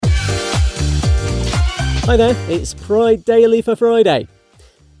Hi there, it's Pride Daily for Friday.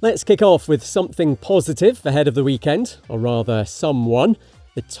 Let's kick off with something positive ahead of the weekend, or rather someone,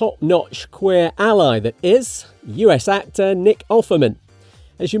 the top-notch queer ally that is US actor Nick Offerman.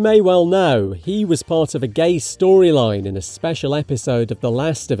 As you may well know, he was part of a gay storyline in a special episode of The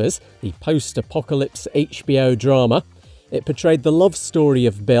Last of Us, the post-apocalypse HBO drama. It portrayed the love story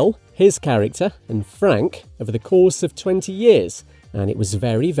of Bill, his character, and Frank over the course of 20 years, and it was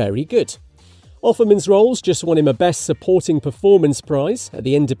very, very good. Offerman's roles just won him a Best Supporting Performance prize at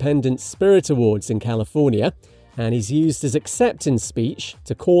the Independent Spirit Awards in California, and he's used his acceptance speech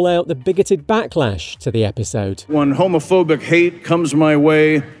to call out the bigoted backlash to the episode. When homophobic hate comes my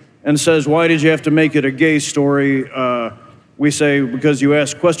way and says, "Why did you have to make it a gay story?" We say, because you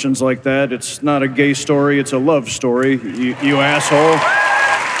ask questions like that, it's not a gay story, it's a love story, you asshole.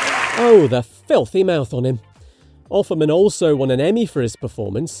 Oh, the filthy mouth on him. Offerman also won an Emmy for his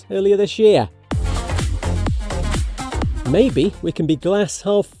performance earlier this year. Maybe we can be glass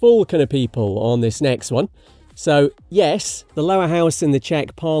half full kind of people on this next one. So, yes, the lower house in the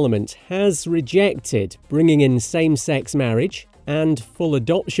Czech parliament has rejected bringing in same-sex marriage and full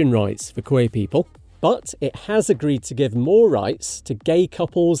adoption rights for queer people, but it has agreed to give more rights to gay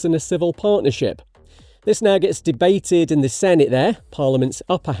couples in a civil partnership. This now gets debated in the Senate there, Parliament's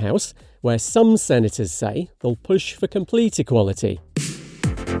upper house, where some senators say they'll push for complete equality.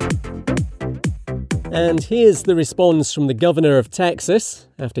 And here's the response from the governor of Texas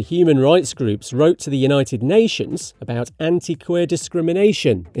after human rights groups wrote to the United Nations about anti-queer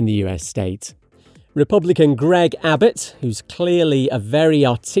discrimination in the US state. Republican Greg Abbott, who's clearly a very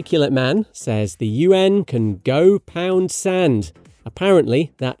articulate man, says the UN can go pound sand.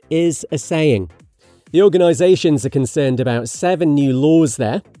 Apparently, that is a saying. The organisations are concerned about 7 new laws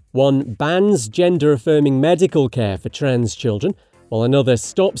there. One bans gender-affirming medical care for trans children, while another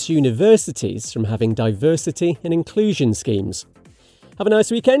stops universities from having diversity and inclusion schemes. Have a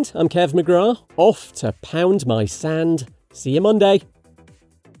nice weekend. I'm Kev McGrath, off to pound my sand. See you Monday.